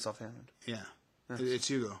know who gets off the island. Yeah. It's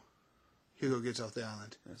Hugo. Hugo gets off the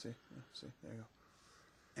island. Yeah, see, there you go.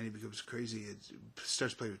 And he becomes crazy. It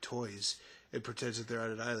starts playing with toys. It pretends that they're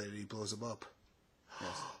on an island and he blows them up. Yes.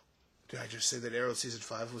 Did I just say that Arrow Season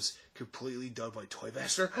 5 was completely done by Toy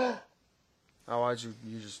Master? Oh, why'd you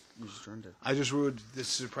just ruined it? I just ruined the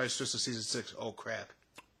surprise twist of Season 6. Oh, crap.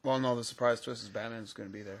 Well, no, the surprise twist is Batman's going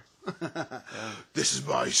to be there. This is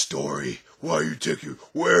my story. Why are you taking...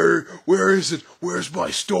 Where is it? Where's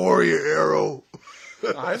my story, Arrow?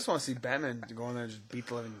 I just want to see Batman go in there and just beat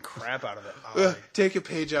the living crap out of it. Take a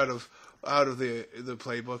page out of the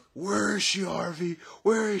playbook. Where is she, Harvey?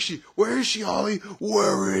 Where is she? Where is she, Ollie?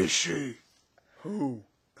 Where is she? Who?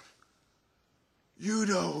 You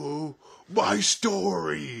know who. My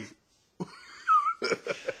story.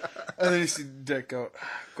 And then you see Dick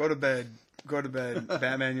go to bed. Go to bed.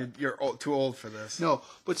 Batman, you're too old for this. No,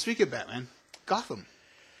 but speaking of Batman, Gotham.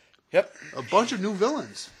 Yep. A bunch of new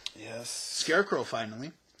villains. Yes. Scarecrow,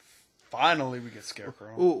 finally. Finally, we get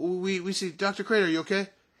Scarecrow. Ooh, we see Dr. Crate. Are you okay?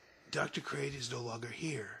 Dr. Crate is no longer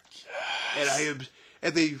here. Yes.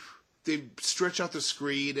 And they stretch out the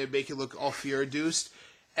screen and make it look all fear-induced.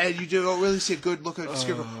 And you don't really see a good look at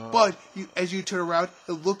Scarecrow. But as you turn around,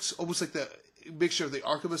 it looks almost like the mixture of the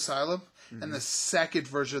Arkham Asylum and the second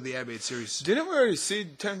version of the animated series. Didn't we already see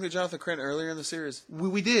technically Jonathan Crane earlier in the series?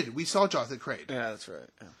 We did. We saw Jonathan Crate. Yeah, that's right.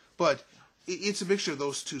 Yeah. But it's a mixture of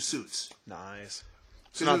those two suits. Nice.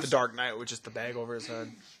 So not the Dark Knight with just the bag over his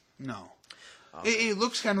head? No. Okay. It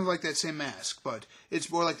looks kind of like that same mask, but it's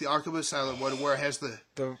more like the Arkham Asylum one where it has the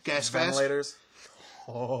gas ventilators.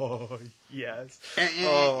 Oh, yes.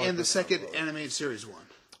 And the second animated series one.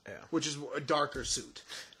 Yeah. Which is a darker suit.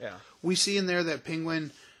 Yeah. We see in there that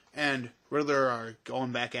Penguin and Riddler are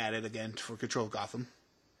going back at it again for control of Gotham.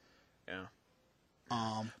 Yeah.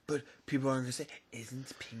 But people are going to say,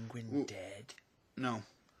 isn't Penguin dead? No.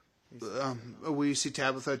 We see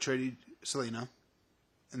Tabitha training Selena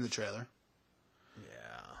in the trailer.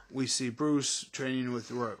 Yeah. We see Bruce training with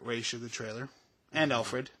Ra's in the trailer. And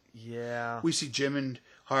Alfred. Yeah. We see Jim and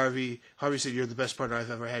Harvey. Harvey said, "You're the best partner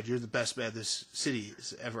I've ever had. You're the best man this city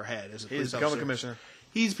has ever had." As a police officer. He's become a commissioner.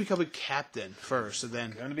 He's become a captain first, and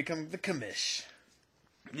then going to become the commish.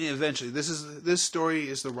 Yeah, eventually. This story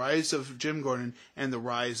is the rise of Jim Gordon and the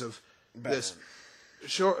rise of Batman. This.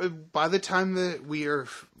 Sure. By the time that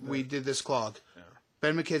we did this CLOG,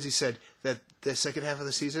 Ben McKenzie said that the second half of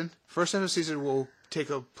the season, first half of the season, will take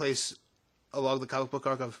a place along the comic book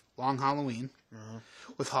arc of Long Halloween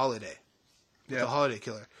with Holiday. The Holiday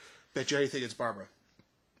Killer. Bet you anything it's Barbara.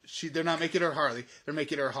 They're not making her Harley. They're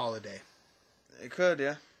making her Holiday. It could,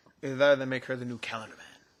 yeah. Either that or they make her the new Calendar Man.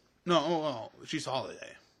 No, she's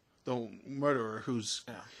Holiday. The murderer who's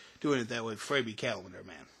doing it that way, Fraby Calendar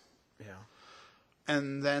Man. Yeah.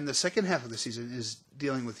 And then the second half of the season is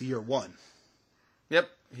dealing with year one. Yep.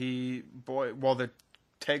 Well, the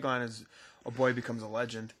tagline is a boy becomes a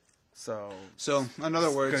legend. So in other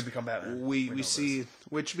words, going to become Batman. We see,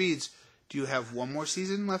 which means, do you have one more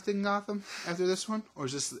season left in Gotham after this one, or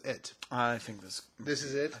is this it? I think this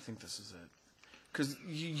is it. I think this is it, because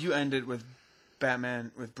you end it with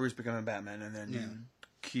Batman, with Bruce becoming Batman, and then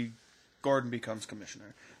Gordon becomes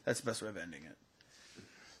commissioner. That's the best way of ending it.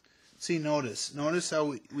 See, notice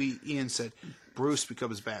how Ian said Bruce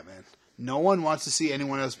becomes Batman. No one wants to see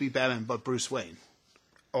anyone else be Batman but Bruce Wayne.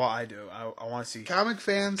 Oh, I do. I want to see... Comic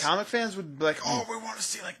fans would be like, oh, we want to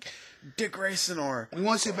see, like, Dick Grayson or... We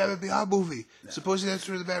want to see a Batman Beyond movie. No. Supposedly that's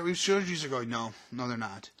where the Bat trilogies are going. No, they're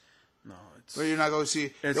not. No, But you're not going to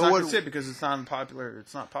see. It's no not one- going to sit because it's not popular.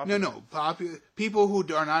 It's not popular. No. People who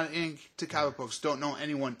are not into comic books don't know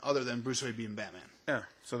anyone other than Bruce Wayne being Batman. Yeah,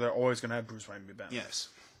 so they're always going to have Bruce Wayne be Batman. Yes,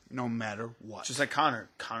 no matter what. Just like Connor.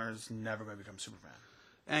 Connor's never going to become Superman.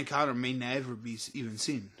 And Connor may never be even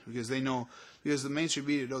seen because the mainstream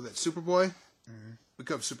media know that Superboy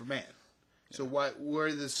becomes Superman. Yeah. So where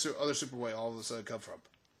did this other Superboy all of a sudden come from?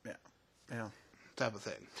 Yeah. Type of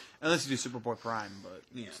thing. Unless you do Superboy Prime, but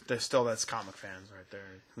that's comic fans right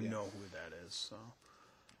there who know who that is. So,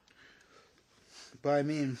 but I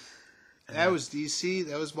mean, that was DC.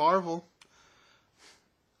 That was Marvel.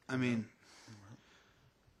 I mean,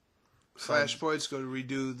 Flashpoint's going to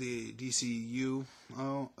redo the DC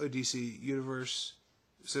Universe,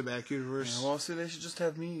 Cinematic Universe. Yeah, well, see, they should just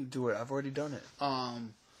have me do it. I've already done it.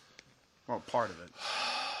 Well, part of it.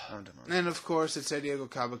 And of course, at San Diego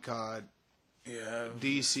Comic-Con, yeah,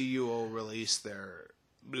 DCU will release their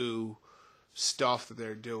new stuff that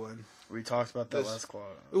they're doing. We talked about that last CLOG.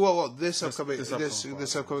 Well, this upcoming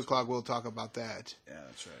CLOG, we'll talk about that. Yeah,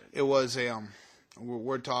 that's right. It was a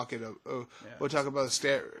we're talking. We'll talk about a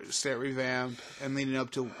stat revamp and leading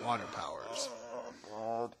up to water powers,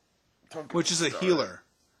 which is a healer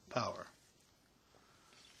power,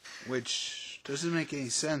 which doesn't make any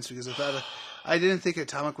sense because I didn't think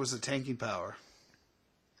atomic was a tanking power.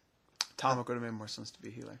 Atomic would have made more sense to be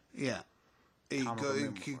a healer. Yeah, it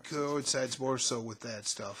coincides more so with that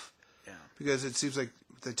stuff. Yeah, because it seems like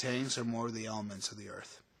the tanks are more the elements of the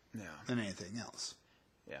earth. Yeah, than anything else.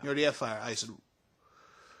 Yeah, you already have fire, ice, and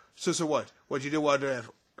so what? What you do want to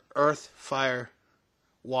have? Earth, fire,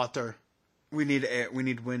 water. We need air. We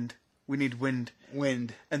need wind. We need wind.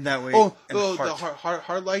 Wind. And that way. The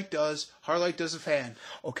hard light does. Hard light does a fan.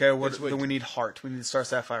 Okay, then we need heart. We need Star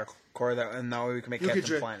Sapphire core, and that way we can make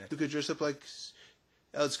Captain Planet. You could dress up like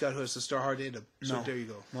Alex Scott, who has the Star Heart Anthem. So there you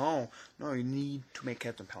go. No, you need to make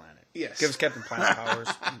Captain Planet. Yes. Give us Captain Planet powers.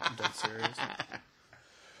 I'm dead serious.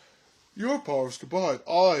 Your powers combined.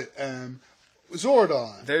 I am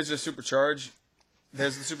Zordon. There's a supercharge.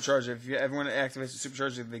 There's the supercharge. If everyone activates the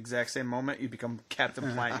supercharge at the exact same moment, you become Captain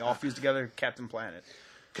Planet. You all fuse together, Captain Planet.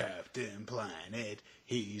 Captain Planet,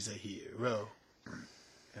 he's a hero.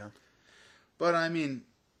 Yeah. But I mean,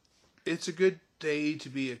 it's a good day to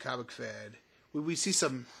be a comic fan. We see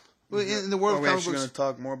some in the world of comic books. Are we actually going to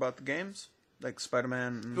talk more about the games, like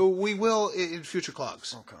Spider-Man? We will in future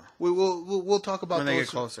CLOGs. Okay. We'll talk about when they get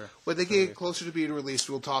closer. When they get closer to being released,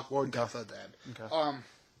 we'll talk more in depth on that. Okay.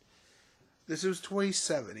 This was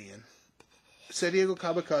 27, Ian. San Diego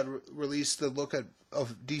Comic-Con released the look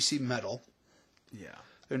of DC Metal. Yeah.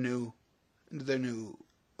 Their new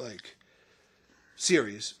like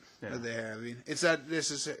series that they're having. It's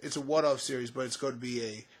a one-off series, but it's going to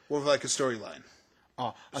be more of like a storyline.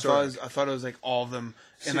 Oh, I thought it was like all of them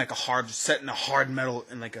in like set in a hard metal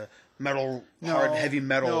in like a heavy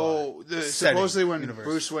metal. No, supposedly when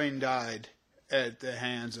Bruce Wayne died at the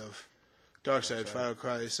hands of Darkseid, Final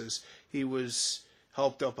Crisis, he was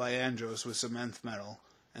helped up by Andros with some nth metal,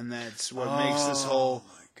 and that's what makes this whole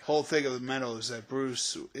thing of the metal is that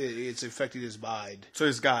Bruce it's affecting his mind. So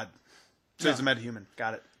he's God. So he's a metahuman.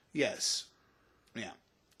 Got it. Yes. Yeah.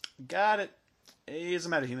 Got it. He's a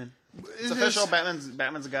metahuman. It's official.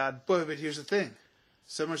 Batman's a god. But here's the thing.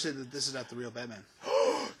 Some are saying that this is not the real Batman.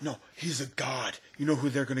 No, he's a god. You know who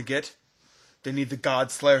they're going to get? They need the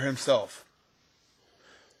God Slayer himself.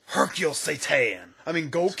 Hercule Satan.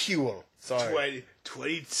 Gokul. Sorry.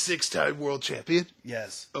 26-time world champion?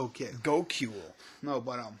 Yes. Okay. Gokul. No,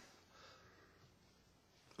 but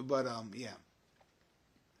yeah.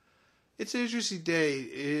 It's an interesting day,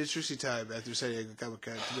 an interesting time after San Diego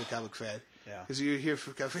Comic-Con to be a comic fan. Yeah. Because you're here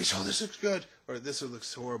for comic fans, oh, this looks good, or this one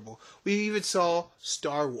looks horrible. We even saw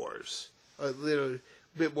Star Wars, a little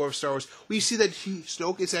bit more of Star Wars. We see that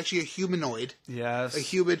Snoke is actually a humanoid. Yes. A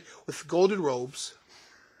human with golden robes.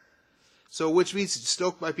 So, which means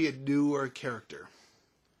Snoke might be a newer character.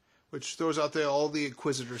 Which throws out there all the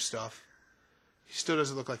Inquisitor stuff. He still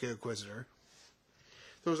doesn't look like an Inquisitor.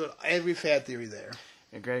 Throws out every fan theory there.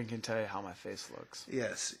 And Greg can tell you how my face looks.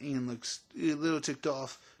 Yes, Ian looks a little ticked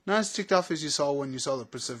off. Not as ticked off as you saw when you saw the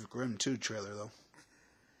Pacific Rim 2 trailer, though.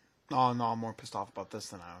 Oh, no, I'm more pissed off about this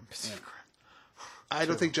than I am Pacific Rim. I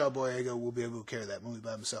don't think John Boyega will be able to carry that movie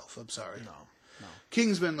by himself. I'm sorry. No.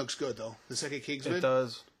 Kingsman looks good, though. The second Kingsman. It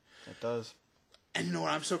does. And you know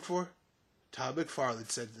what I'm stoked for? Todd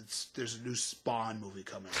McFarlane said that there's a new Spawn movie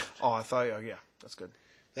coming out. Oh, I thought, yeah, that's good.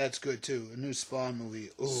 That's good, too. A new Spawn movie.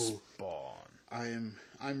 Ooh. Spawn.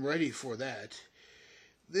 I'm ready for that.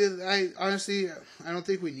 I don't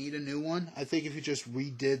think we need a new one. I think if you just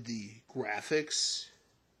redid the graphics,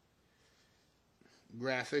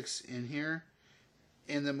 graphics in here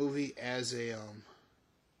in the movie as a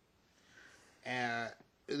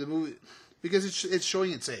the movie because it's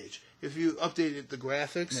showing its age. If you updated the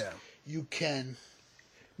graphics, you can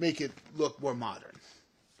make it look more modern.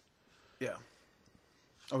 Yeah.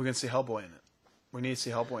 Are we gonna see Hellboy in it? We need to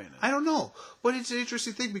see Hellboy in it. I don't know, but it's an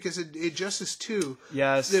interesting thing because in Justice 2,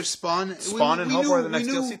 yes, there's Spawn. And Hellboy are the next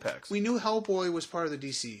DLC packs. We knew Hellboy was part of the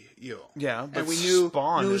DCU. Yeah, but and we knew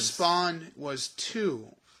Spawn Spawn was 2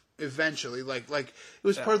 eventually. Like it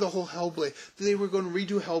was part of the whole Hellblazer. They were going to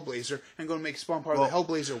redo Hellblazer and going to make Spawn part of the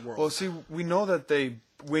Hellblazer world. Well, see, we know that they.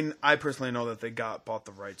 I personally know that they bought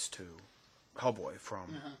the rights to Hellboy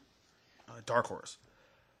from Dark Horse.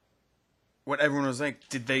 What everyone was like,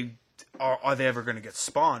 are they ever going to get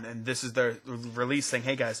Spawn? And this is their release saying,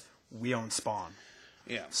 hey guys, we own Spawn.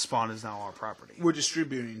 Yeah. Spawn is now our property. We're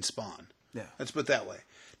distributing Spawn. Yeah. Let's put it that way.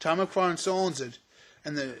 Tom McFarlane still owns it,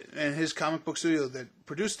 and his comic book studio that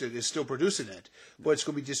produced it is still producing it, but it's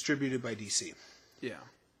going to be distributed by DC. Yeah.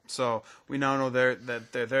 So we now know they're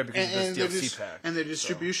there because of this DLC pack. And the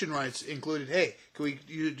distribution rights included, hey, can we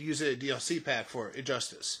use a DLC pack for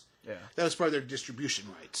Injustice? Yeah. That was part of their distribution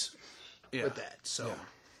rights. Yeah. With that, so.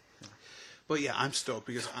 Yeah. But yeah, I'm stoked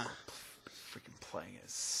because I'm freaking playing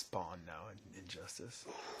as Spawn now in Injustice.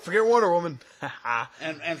 Forget Wonder Woman.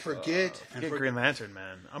 and forget Green Lantern,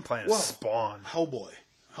 man. I'm playing as Spawn. Hellboy.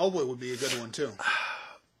 Hellboy would be a good one too.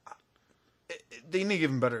 They need to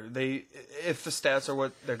give him better. If the stats are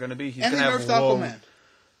what they're going to be, he's going to have Aquaman.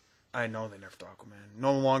 I know they nerfed Aquaman.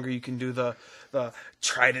 No longer you can do the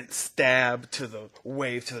trident stab to the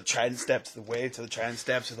wave to the trident stab to the wave to the trident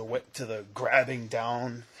stab to the grabbing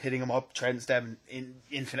down, hitting him up, trident stab and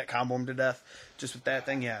infinite combo him to death. Just with that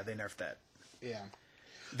thing, yeah, they nerfed that. Yeah.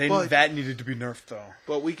 That needed to be nerfed though.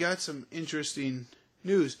 But we got some interesting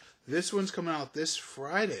news. This one's coming out this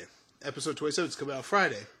Friday. Episode 27 is coming out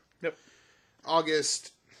Friday. Yep.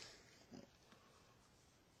 August.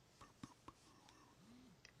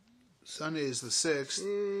 Sunday is the 6th.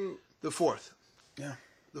 The 4th. Yeah.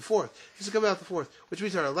 The 4th. This is coming out the 4th. Which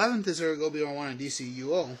means our 11th is going to be our one on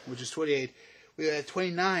DCUO, which is 28. We had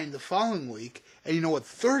 29 the following week. And you know what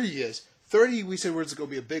 30 is? 30, we said it's going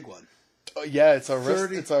to be a big one. Yeah, it's our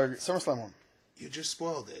SummerSlam one. You just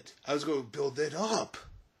spoiled it. I was going to build it up.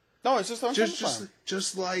 No, it's just on SummerSlam.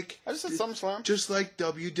 Just like... I just said SummerSlam. Just like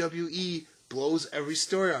WWE blows every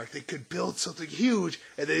story arc. They could build something huge,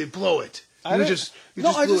 and they blow it. I just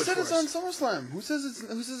said it's on SummerSlam. Who says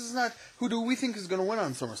it's not? Who do we think is going to win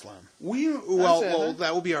on SummerSlam?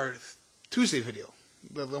 That will be our Tuesday video.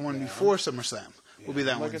 The one before SummerSlam will be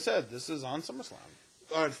that one. Like I said, this is on SummerSlam.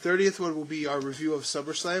 Our 30th one will be our review of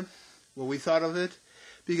SummerSlam, what we thought of it,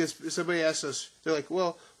 because somebody asked us, they're like,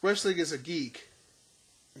 "Well, wrestling is a geek."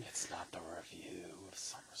 It's not the review of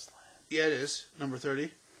SummerSlam. Yeah, it is number 30.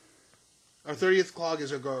 Our 30th CLOG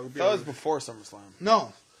is our go. That was before SummerSlam.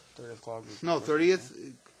 No. 30th CLOG was no,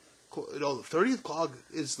 30th. No, the 30th CLOG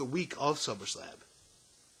is the week of SummerSlam.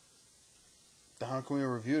 Then how can we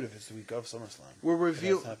review it if it's the week of SummerSlam? We're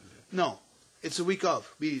reviewing. No, it's the week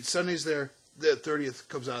of. Sunday's there. The 30th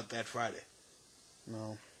comes out that Friday.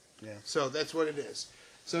 No. Yeah. So that's what it is.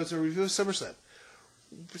 So it's a review of SummerSlam.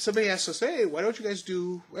 Somebody asked us, "Hey, why don't you guys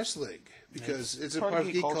do wrestling? Because it's a part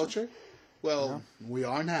of geek culture." Well, we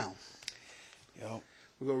are now. Yep.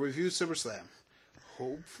 We're going to review SummerSlam.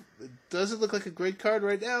 It doesn't look like a great card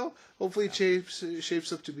right now. Hopefully it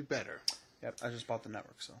shapes up to be better. Yep, I just bought the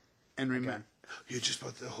network, so. And remember, you just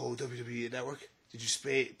bought the whole WWE network? Did you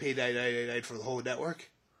pay $9.99 for the whole network?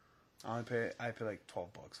 I pay like $12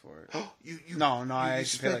 for it. No, I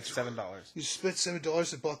actually pay like $7. You spent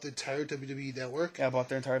 $7 and bought the entire WWE network? Yeah, I bought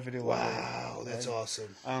the entire video library. Wow, that's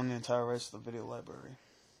awesome. I own the entire rest of the video library.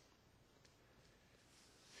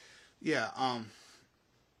 Yeah,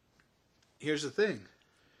 here's the thing.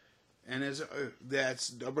 And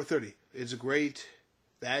that's number 30. It's a great...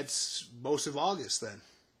 That's most of August then.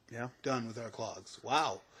 Yeah. Done with our clogs.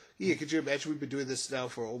 Wow. Yeah, could you imagine we've been doing this now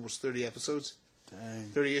for almost 30 episodes? Dang.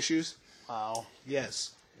 30 issues? Wow.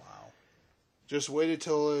 Yes. Wow. Just wait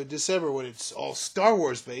until December when it's all Star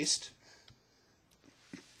Wars based.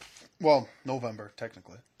 Well, November,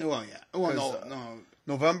 technically. Well, yeah. Well, no.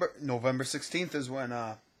 November 16th is when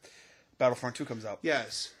Battlefront 2 comes out.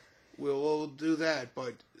 Yes. We'll do that,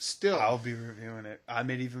 but still. I'll be reviewing it. I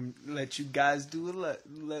may even let you guys do it. Let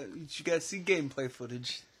you guys see gameplay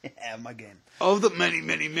footage. Yeah, my game. Of the many,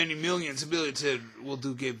 many, many millions of millions, we'll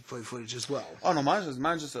do gameplay footage as well. Oh, no,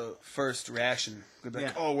 mine's just a first reaction.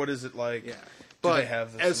 Like, oh, what is it like? Yeah. But, they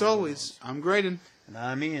have this as always, I'm Graydon. And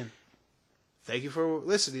I'm Ian. Thank you for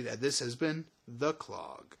listening, and this has been The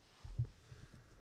CLOG.